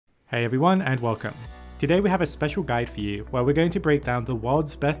Hey everyone and welcome. Today we have a special guide for you where we're going to break down the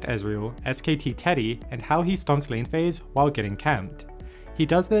world's best Ezreal, SKT Teddy, and how he stomps lane phase while getting camped. He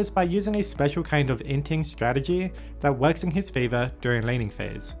does this by using a special kind of inting strategy that works in his favor during laning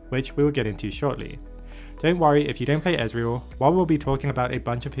phase, which we will get into shortly. Don't worry if you don't play Ezreal, while we'll be talking about a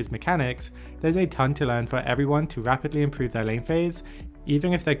bunch of his mechanics, there's a ton to learn for everyone to rapidly improve their lane phase,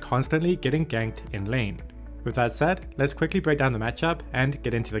 even if they're constantly getting ganked in lane. With that said, let's quickly break down the matchup and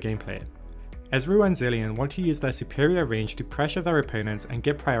get into the gameplay. Ezreal and Zilean want to use their superior range to pressure their opponents and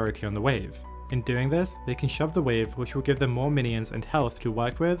get priority on the wave. In doing this, they can shove the wave, which will give them more minions and health to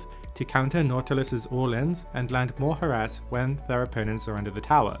work with to counter Nautilus's all-ins and land more harass when their opponents are under the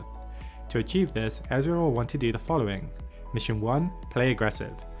tower. To achieve this, Ezreal will want to do the following. Mission 1. Play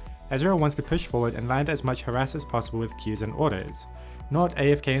aggressive. Ezreal wants to push forward and land as much harass as possible with Qs and autos. Not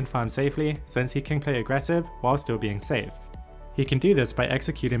AFK and farm safely, since he can play aggressive while still being safe. He can do this by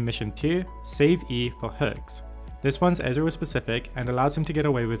executing Mission 2, Save E for hooks. This one's Ezreal specific and allows him to get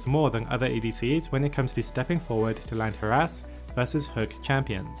away with more than other ADCs when it comes to stepping forward to land harass versus hook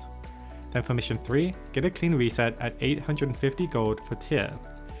champions. Then for Mission 3, get a clean reset at 850 gold for tier.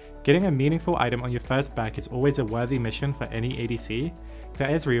 Getting a meaningful item on your first back is always a worthy mission for any ADC. For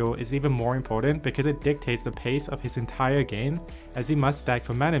Ezreal is even more important because it dictates the pace of his entire game, as he must stack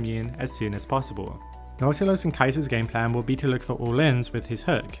for mana immune as soon as possible. Nautilus and Kai'Sa's game plan will be to look for all-ins with his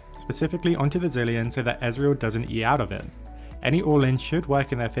hook, specifically onto the Zilean so that Ezreal doesn't E out of it. Any all-ins should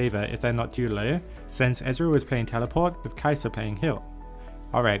work in their favour if they're not too low, since Ezreal is playing teleport with Kai'Sa playing heal.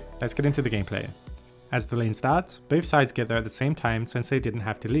 Alright, let's get into the gameplay. As the lane starts, both sides get there at the same time since they didn't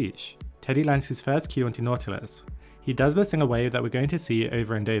have to leash. Teddy lands his first Q onto Nautilus. He does this in a way that we're going to see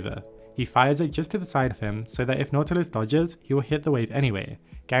over and over. He fires it just to the side of him so that if Nautilus dodges, he will hit the wave anyway,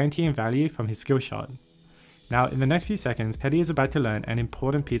 guaranteeing value from his skill shot. Now in the next few seconds, Teddy is about to learn an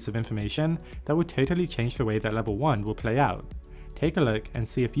important piece of information that will totally change the way that level 1 will play out. Take a look and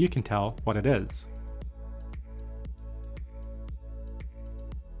see if you can tell what it is.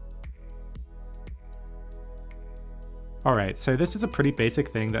 Alright, so this is a pretty basic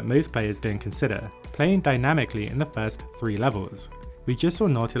thing that most players don't consider, playing dynamically in the first 3 levels. We just saw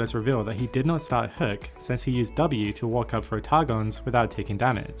Nautilus reveal that he did not start hook since he used W to walk up for Targons without taking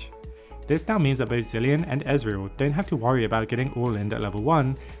damage. This now means that both Zilean and Ezreal don't have to worry about getting all-in at level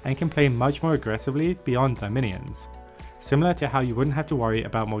 1 and can play much more aggressively beyond their minions. Similar to how you wouldn't have to worry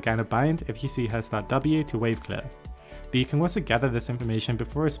about Morgana bind if you see her start W to wave clear. But you can also gather this information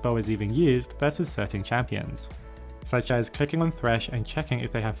before a spell is even used versus certain champions, such as clicking on Thresh and checking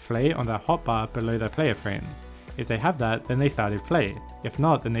if they have Flay on their hotbar below their player frame. If they have that, then they started Flay, if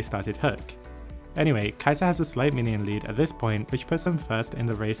not then they started Hook. Anyway, Kai'Sa has a slight minion lead at this point which puts them first in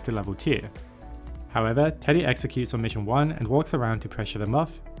the race to level 2. However, Teddy executes on Mission 1 and walks around to pressure them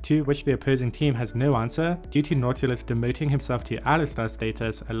off, to which the opposing team has no answer due to Nautilus demoting himself to Alistar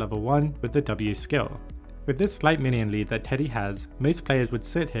status at level 1 with the W skill. With this slight minion lead that Teddy has, most players would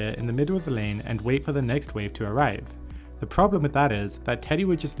sit here in the middle of the lane and wait for the next wave to arrive. The problem with that is that Teddy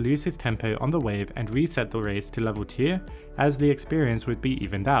would just lose his tempo on the wave and reset the race to level 2, as the experience would be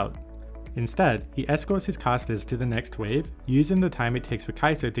evened out. Instead, he escorts his casters to the next wave, using the time it takes for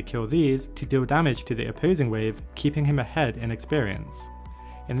Kai'Sa to kill these to deal damage to the opposing wave, keeping him ahead in experience.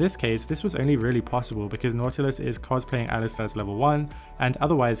 In this case, this was only really possible because Nautilus is cosplaying Alistar's level 1 and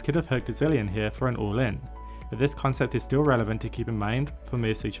otherwise could have hooked a Zilean here for an all-in, but this concept is still relevant to keep in mind for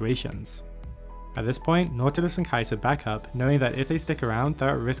most situations. At this point, Nautilus and Kai'Sa back up, knowing that if they stick around, they're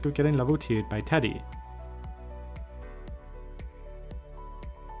at risk of getting level 2'd by Teddy.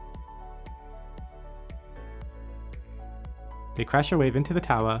 They crash a wave into the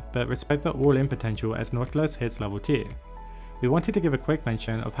tower, but respect the all-in potential as Nautilus hits level 2. We wanted to give a quick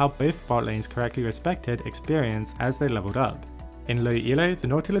mention of how both bot lanes correctly respected experience as they leveled up. In low elo, the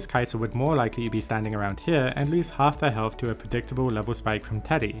Nautilus Kai'Sa would more likely be standing around here and lose half their health to a predictable level spike from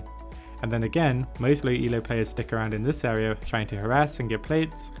Teddy. And then again, most low elo players stick around in this area trying to harass and get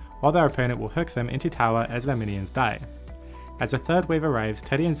plates, while their opponent will hook them into tower as their minions die. As the third wave arrives,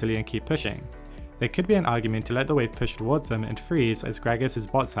 Teddy and Zilean keep pushing. There could be an argument to let the wave push towards them and freeze as Gragas is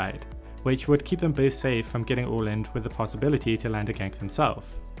bot side, which would keep them both safe from getting all-in with the possibility to land a gank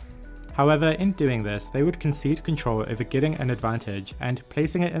themselves. However, in doing this, they would concede control over getting an advantage and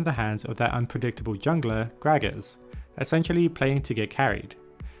placing it in the hands of their unpredictable jungler, Gragas, essentially playing to get carried.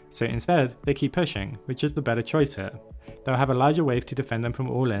 So instead, they keep pushing, which is the better choice here. They'll have a larger wave to defend them from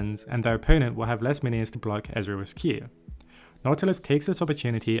all-ins, and their opponent will have less minions to block Ezreal's Q. Nautilus takes this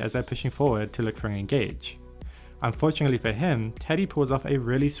opportunity as they're pushing forward to look for an engage. Unfortunately for him, Teddy pulls off a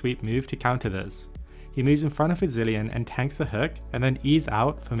really sweet move to counter this. he moves in front of his Zilean and tanks the hook and then E's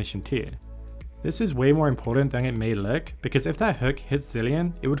out for mission 2. This is way more important than it may look, because if that hook hits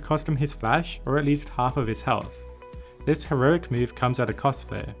Zilean, it would cost him his flash or at least half of his health. This heroic move comes at a cost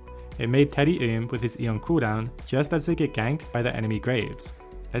though. It made Teddy with his Eon cooldown just as they get ganked by the enemy Graves.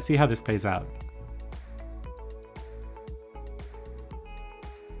 Let's see how this plays out.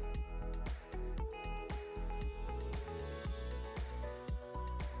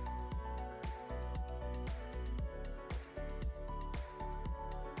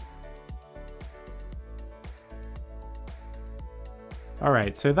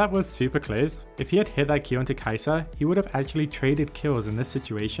 Alright, so that was super close. If he had hit that Q onto Kai'Sa, he would have actually traded kills in this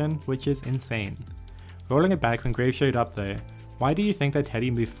situation, which is insane. Rolling it back when Graves showed up though, why do you think that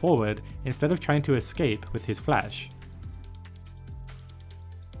Teddy moved forward instead of trying to escape with his flash?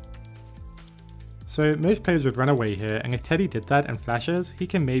 So most players would run away here, and if Teddy did that and flashes, he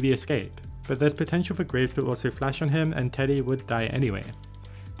can maybe escape, but there's potential for Graves to also flash on him and Teddy would die anyway.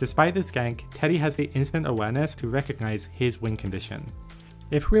 Despite this gank, Teddy has the instant awareness to recognize his win condition.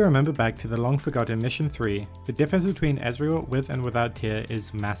 If we remember back to the long forgotten mission 3, the difference between Ezreal with and without tier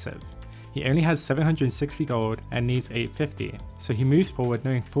is massive. He only has 760 gold and needs 850, so he moves forward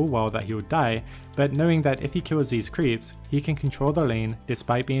knowing full well that he will die, but knowing that if he kills these creeps, he can control the lane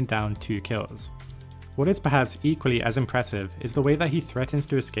despite being down 2 kills. What is perhaps equally as impressive is the way that he threatens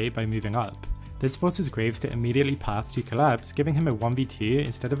to escape by moving up. This forces Graves to immediately path to collapse, giving him a 1v2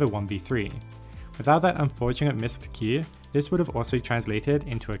 instead of a 1v3. Without that unfortunate missed Q, this would have also translated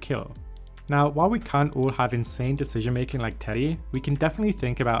into a kill. Now, while we can't all have insane decision making like Teddy, we can definitely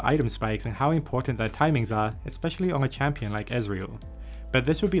think about item spikes and how important their timings are, especially on a champion like Ezreal. But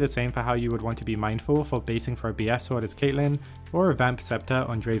this would be the same for how you would want to be mindful for basing for a BF sword as Caitlyn, or a Vamp Scepter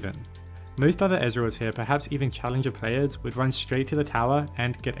on Draven. Most other Ezreals here, perhaps even challenger players, would run straight to the tower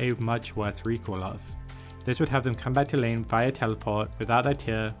and get a much worse recall off. This would have them come back to lane via teleport without their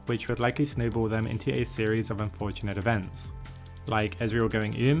tier, which would likely snowball them into a series of unfortunate events. Like Ezreal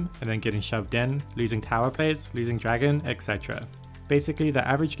going and then getting shoved in, losing tower plays, losing dragon, etc. Basically the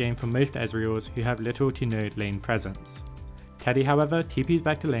average game for most Ezreals who have little to no lane presence. Teddy however TPs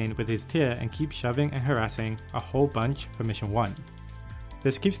back to lane with his tier and keeps shoving and harassing a whole bunch for mission 1.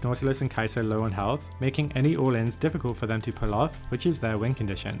 This keeps Nautilus and Kai'Sa low on health, making any all-ins difficult for them to pull off, which is their win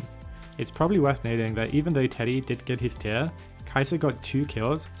condition. It's probably worth noting that even though Teddy did get his tier, Kai'Sa got 2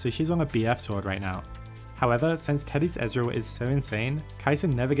 kills, so she's on a BF sword right now. However, since Teddy's Ezreal is so insane,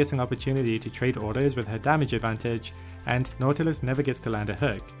 Kai'Sa never gets an opportunity to trade orders with her damage advantage, and Nautilus never gets to land a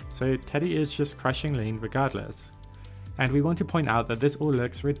hook, so Teddy is just crushing lane regardless. And we want to point out that this all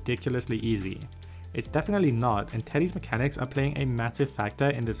looks ridiculously easy. It's definitely not, and Teddy's mechanics are playing a massive factor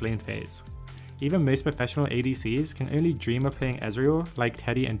in this lane phase. Even most professional ADCs can only dream of playing Ezreal like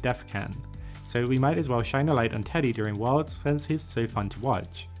Teddy and Def can, so we might as well shine a light on Teddy during Worlds since he's so fun to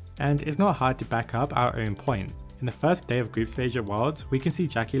watch. And it's not hard to back up our own point. In the first day of group stage at Worlds, we can see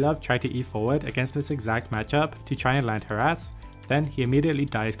JackeyLove try to E forward against this exact matchup to try and land harass, then he immediately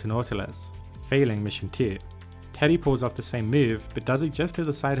dies to Nautilus, failing mission 2. Teddy pulls off the same move, but does it just to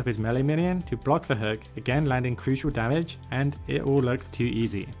the side of his melee minion to block the hook, again landing crucial damage, and it all looks too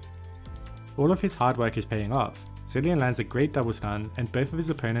easy. All of his hard work is paying off. Zilean lands a great double stun, and both of his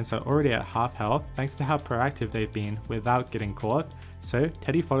opponents are already at half health thanks to how proactive they've been without getting caught, so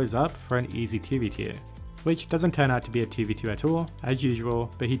Teddy follows up for an easy 2v2. Which doesn't turn out to be a 2v2 at all, as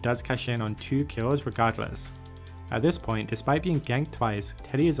usual, but he does cash in on 2 kills regardless. At this point, despite being ganked twice,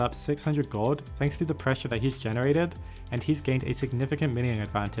 Teddy is up 600 gold thanks to the pressure that he's generated, and he's gained a significant minion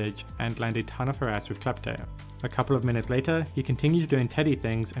advantage and landed a ton of harass with Klepto. A couple of minutes later, he continues doing Teddy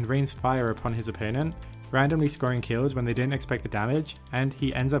things and rains fire upon his opponent, randomly scoring kills when they didn't expect the damage, and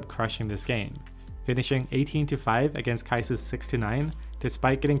he ends up crushing this game, finishing 18-5 against Kai'Sa's 6-9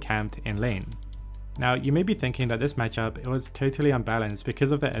 despite getting camped in lane. Now you may be thinking that this matchup was totally unbalanced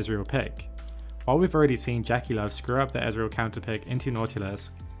because of the Ezreal pick. While we've already seen JackeyLove screw up the Ezreal counterpick into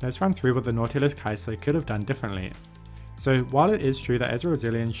Nautilus, let's run through what the Nautilus Kai'Sa could have done differently. So while it is true that Ezreal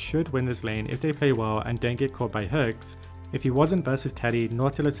Zilean should win this lane if they play well and don't get caught by hooks, if he wasn't versus Teddy,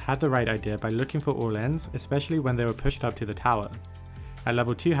 Nautilus had the right idea by looking for all-ins, especially when they were pushed up to the tower. At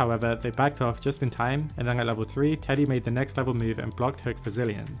level 2 however, they backed off just in time, and then at level 3, Teddy made the next level move and blocked hook for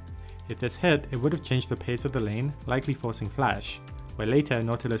Zilean. If this hit, it would have changed the pace of the lane, likely forcing flash, where later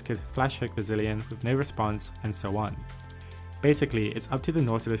Nautilus could flash hook the Zilean with no response, and so on. Basically, it's up to the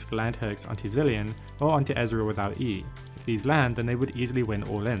Nautilus to land hooks onto Zilean or onto Ezreal without E. If these land, then they would easily win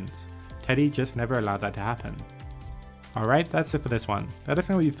all-ins. Teddy just never allowed that to happen. Alright, that's it for this one. Let us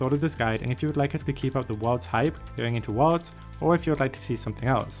know what you thought of this guide and if you would like us to keep up the Worlds hype going into Worlds, or if you would like to see something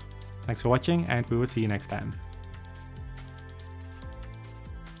else. Thanks for watching, and we will see you next time.